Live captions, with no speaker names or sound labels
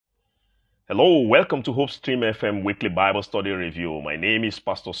Hello, welcome to Hope Stream FM Weekly Bible Study Review. My name is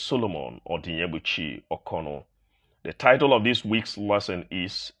Pastor Solomon Odinyebuchi Okono. The title of this week's lesson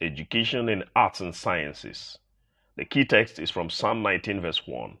is Education in Arts and Sciences. The key text is from Psalm 19 verse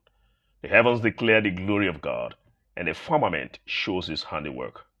 1. The heavens declare the glory of God, and the firmament shows his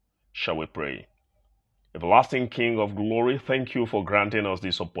handiwork. Shall we pray? Everlasting King of glory, thank you for granting us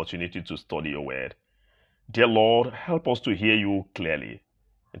this opportunity to study your word. Dear Lord, help us to hear you clearly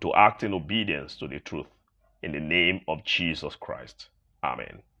and to act in obedience to the truth. In the name of Jesus Christ.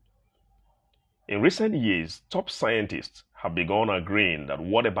 Amen. In recent years, top scientists have begun agreeing that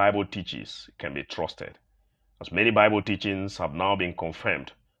what the Bible teaches can be trusted, as many Bible teachings have now been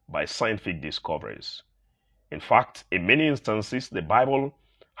confirmed by scientific discoveries. In fact, in many instances, the Bible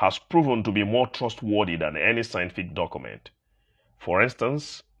has proven to be more trustworthy than any scientific document. For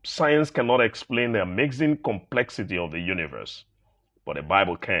instance, science cannot explain the amazing complexity of the universe, but the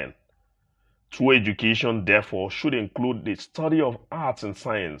Bible can. True education, therefore, should include the study of arts and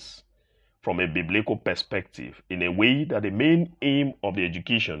science from a biblical perspective in a way that the main aim of the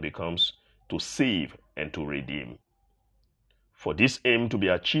education becomes to save and to redeem. For this aim to be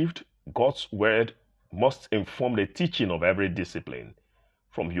achieved, God's word must inform the teaching of every discipline,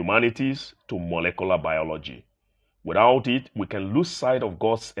 from humanities to molecular biology. Without it, we can lose sight of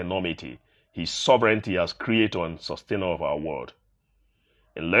God's enormity, his sovereignty as creator and sustainer of our world.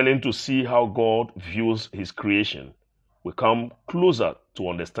 In learning to see how God views his creation, we come closer to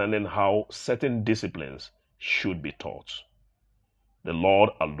understanding how certain disciplines should be taught. The Lord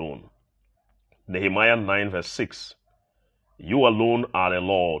alone. Nehemiah 9 verse 6. You alone are the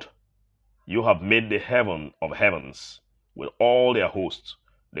Lord. You have made the heaven of heavens with all their hosts,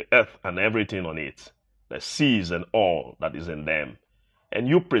 the earth and everything on it, the seas and all that is in them, and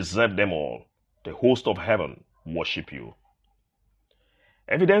you preserve them all. The host of heaven worship you.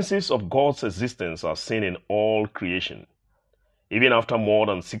 Evidences of God's existence are seen in all creation. Even after more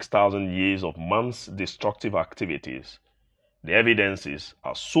than 6,000 years of man's destructive activities, the evidences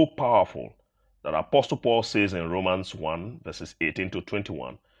are so powerful that Apostle Paul says in Romans 1 verses 18 to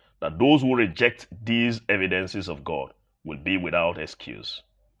 21 that those who reject these evidences of God will be without excuse.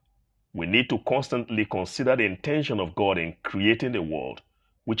 We need to constantly consider the intention of God in creating the world,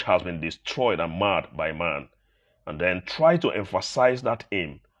 which has been destroyed and marred by man, and then try to emphasize that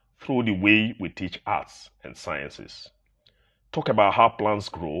aim through the way we teach arts and sciences. Talk about how plants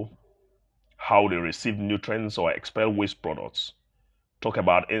grow, how they receive nutrients or expel waste products. Talk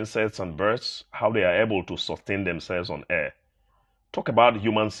about insects and birds, how they are able to sustain themselves on air. Talk about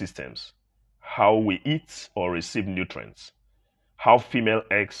human systems, how we eat or receive nutrients, how female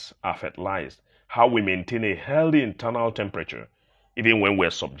eggs are fertilized, how we maintain a healthy internal temperature, even when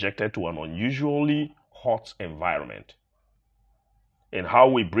we're subjected to an unusually hot environment, and how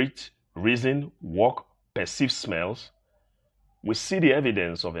we breathe, reason, walk, perceive smells. We see the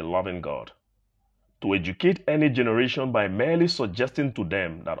evidence of a loving God. To educate any generation by merely suggesting to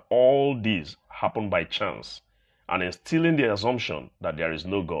them that all these happen by chance and instilling the assumption that there is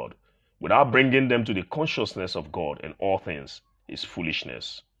no God, without bringing them to the consciousness of God in all things, is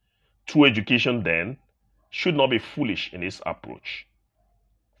foolishness. True education, then, should not be foolish in its approach.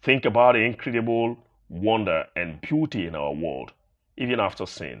 Think about the incredible wonder and beauty in our world, even after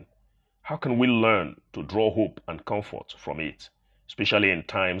sin. How can we learn to draw hope and comfort from it, especially in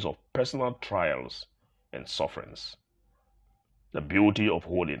times of personal trials and sufferings? The beauty of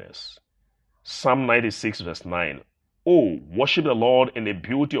holiness. Psalm 96 verse 9. Oh, worship the Lord in the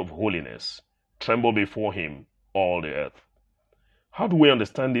beauty of holiness. Tremble before him, all the earth. How do we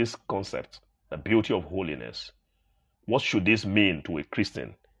understand this concept, the beauty of holiness? What should this mean to a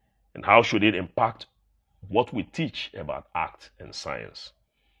Christian? And how should it impact what we teach about art and science?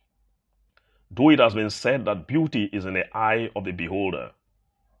 Though it has been said that beauty is in the eye of the beholder,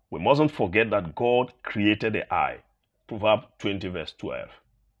 we mustn't forget that God created the eye. Proverbs 20 verse 12.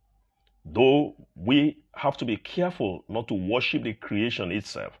 Though we have to be careful not to worship the creation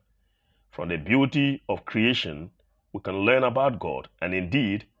itself, from the beauty of creation, we can learn about God and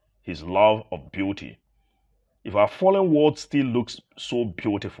indeed his love of beauty. If our fallen world still looks so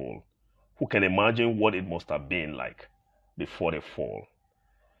beautiful, who can imagine what it must have been like before the fall?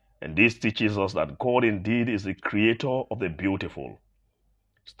 And this teaches us that God indeed is the creator of the beautiful.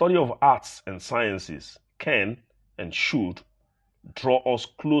 Study of arts and sciences can and should draw us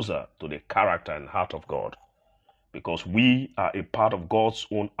closer to the character and heart of God, because we are a part of God's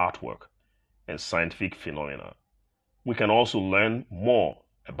own artwork and scientific phenomena. We can also learn more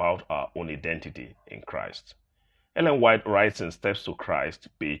about our own identity in Christ. Ellen White writes in Steps to Christ,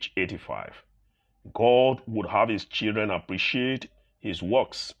 page 85, God would have his children appreciate his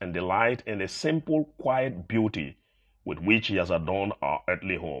works and delight in the simple, quiet beauty with which he has adorned our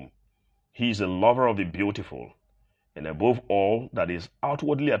earthly home. He is a lover of the beautiful, and above all that is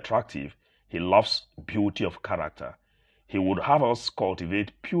outwardly attractive, he loves beauty of character. He would have us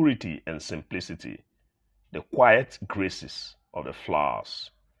cultivate purity and simplicity, the quiet graces of the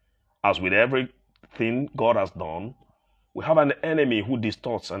flowers. As with everything God has done, we have an enemy who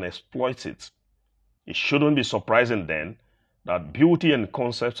distorts and exploits it. It shouldn't be surprising then that beauty and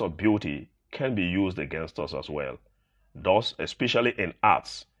concepts of beauty can be used against us as well. Thus, especially in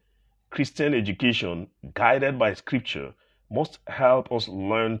arts, Christian education, guided by Scripture, must help us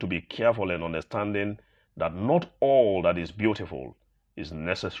learn to be careful in understanding that not all that is beautiful is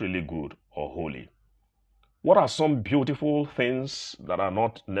necessarily good or holy. What are some beautiful things that are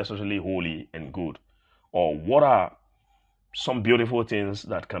not necessarily holy and good? Or what are some beautiful things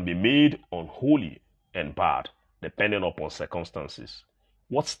that can be made unholy and bad depending upon circumstances?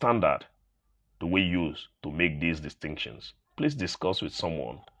 What standard do we use to make these distinctions? Please discuss with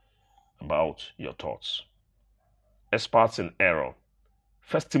someone about your thoughts. Experts in error.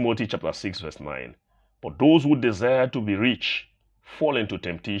 1 Timothy chapter 6 verse 9. But those who desire to be rich fall into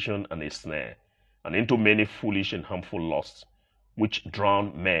temptation and a snare, and into many foolish and harmful lusts, which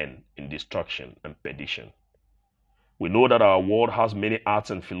drown men in destruction and perdition. We know that our world has many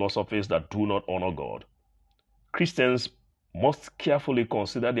arts and philosophies that do not honor God. Christians must carefully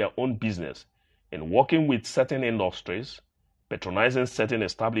consider their own business in working with certain industries, patronizing certain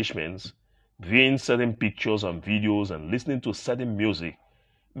establishments, viewing certain pictures and videos, and listening to certain music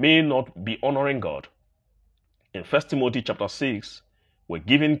may not be honoring God. In 1 Timothy chapter 6, we're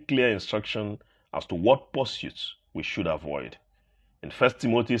given clear instruction as to what pursuits we should avoid. In 1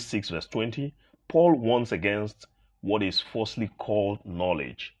 Timothy 6 verse 20, Paul warns against what is falsely called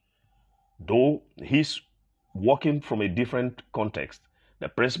knowledge. Though he's working from a different context, the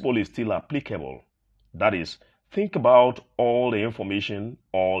principle is still applicable. That is, think about all the information,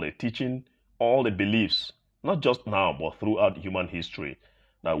 all the teaching, all the beliefs, not just now, but throughout human history,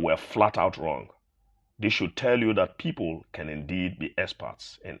 that were flat out wrong. This should tell you that people can indeed be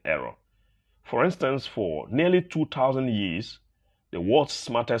experts in error. For instance, for nearly 2,000 years, the world's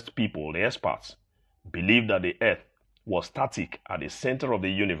smartest people, the experts, believed that the earth was static at the center of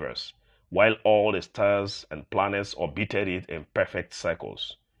the universe, while all the stars and planets orbited it in perfect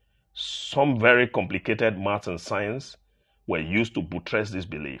circles. Some very complicated maths and science were used to buttress this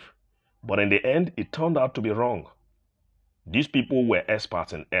belief, but in the end, it turned out to be wrong. These people were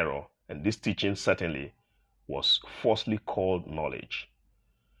experts in error, and this teaching certainly was falsely called knowledge.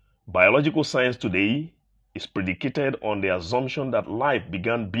 Biological science today is predicated on the assumption that life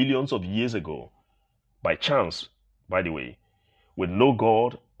began billions of years ago, by chance, by the way, with no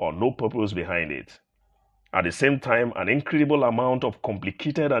God or no purpose behind it. At the same time, an incredible amount of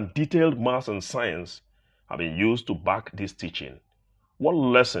complicated and detailed math and science have been used to back this teaching. What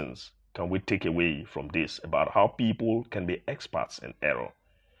lessons can we take away from this about how people can be experts in error?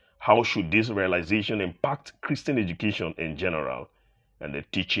 How should this realization impact Christian education in general and the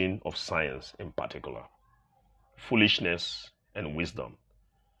teaching of science in particular? Foolishness and wisdom.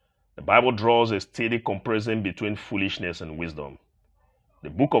 The Bible draws a steady comparison between foolishness and wisdom. The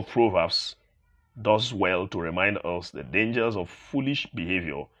book of Proverbs does well to remind us the dangers of foolish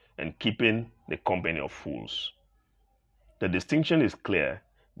behavior and keeping the company of fools. The distinction is clear.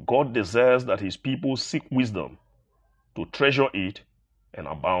 God desires that his people seek wisdom, to treasure it and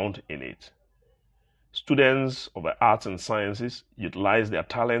abound in it. Students of the arts and sciences utilize their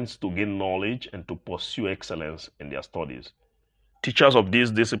talents to gain knowledge and to pursue excellence in their studies. Teachers of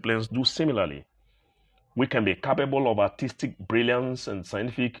these disciplines do similarly. We can be capable of artistic brilliance and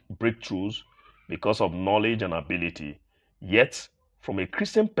scientific breakthroughs because of knowledge and ability. Yet, from a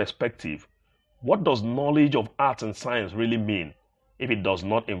Christian perspective, what does knowledge of art and science really mean if it does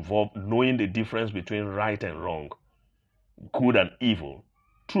not involve knowing the difference between right and wrong, good and evil,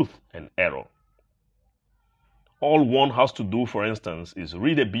 truth and error? All one has to do, for instance, is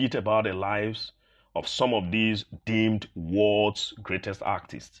read a bit about the lives of some of these deemed world's greatest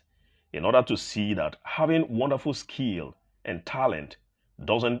artists in order to see that having wonderful skill and talent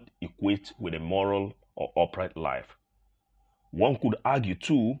doesn't equate with a moral or upright life. One could argue,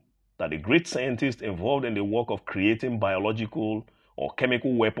 too, that the great scientists involved in the work of creating biological or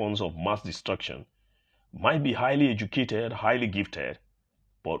chemical weapons of mass destruction might be highly educated, highly gifted,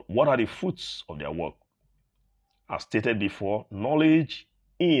 but what are the fruits of their work? As stated before, knowledge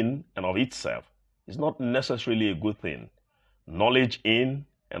in and of itself is not necessarily a good thing. Knowledge in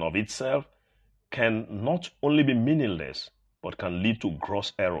and of itself can not only be meaningless, but can lead to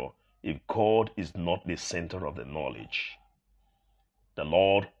gross error if God is not the center of the knowledge. The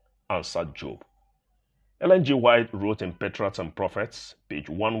Lord answered Job. Ellen G. White wrote in Patriarchs and Prophets, page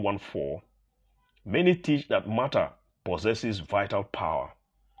 114, many teach that matter possesses vital power,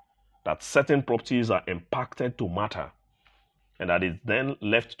 that certain properties are impacted to matter, and that it is then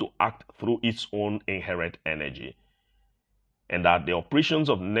left to act through its own inherent energy, and that the operations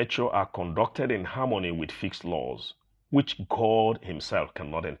of nature are conducted in harmony with fixed laws, which God himself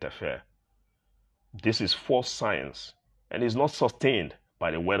cannot interfere. This is false science and is not sustained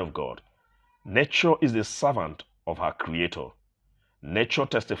by the word of God. Nature is the servant of her creator. Nature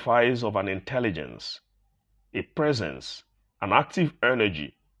testifies of an intelligence, a presence, an active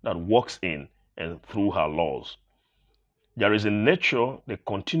energy that works in and through her laws. There is in nature the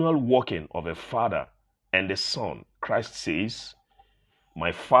continual working of a Father and a Son. Christ says,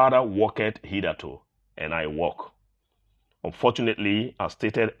 "My Father worketh hitherto, and I work." Unfortunately, as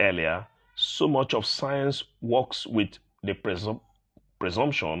stated earlier, so much of science works with the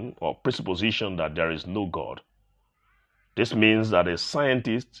presumption or presupposition that there is no God. This means that a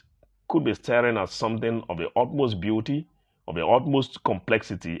scientist could be staring at something of the utmost beauty, of the utmost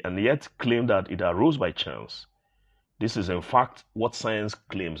complexity, and yet claim that it arose by chance. This is in fact what science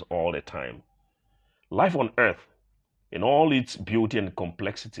claims all the time. Life on Earth, in all its beauty and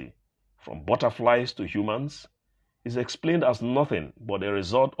complexity, from butterflies to humans, is explained as nothing but a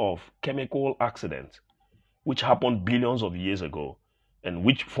result of chemical accident, which happened billions of years ago, and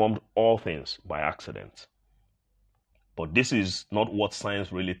which formed all things by accident. But this is not what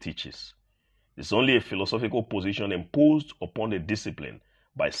science really teaches. It's only a philosophical position imposed upon the discipline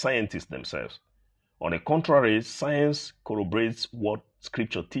by scientists themselves. On the contrary, science corroborates what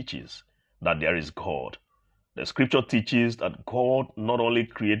Scripture teaches, that there is God. The Scripture teaches that God not only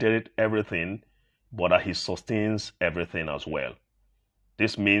created everything, but that He sustains everything as well.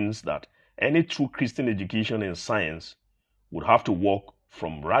 This means that any true Christian education in science would have to work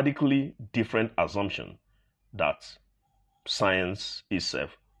from radically different assumptions that science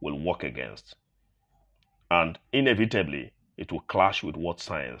itself will work against. And inevitably, it will clash with what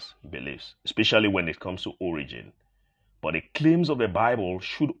science believes, especially when it comes to origin. But the claims of the Bible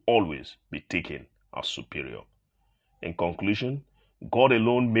should always be taken as superior. In conclusion, God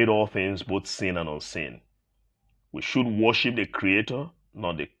alone made all things, both seen and unseen. We should worship the Creator,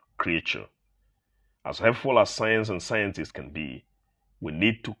 not the creature. As helpful as science and scientists can be, we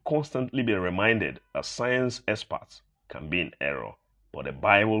need to constantly be reminded that science experts can be in error, but the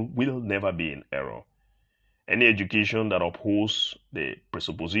Bible will never be in error. Any education that upholds the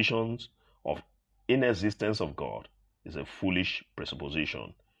presuppositions of inexistence of God is a foolish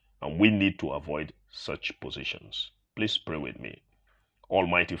presupposition, and we need to avoid such positions. Please pray with me.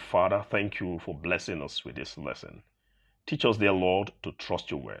 Almighty Father, thank you for blessing us with this lesson. Teach us, dear Lord, to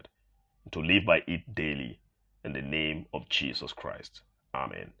trust your word, and to live by it daily, in the name of Jesus Christ.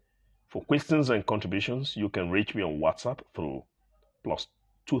 Amen. For questions and contributions, you can reach me on WhatsApp through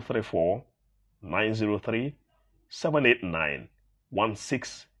 +234 903 789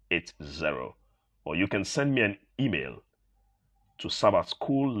 1680, or you can send me an email to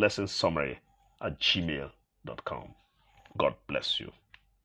sabbathschoollessonsummary@gmail.com. God bless you.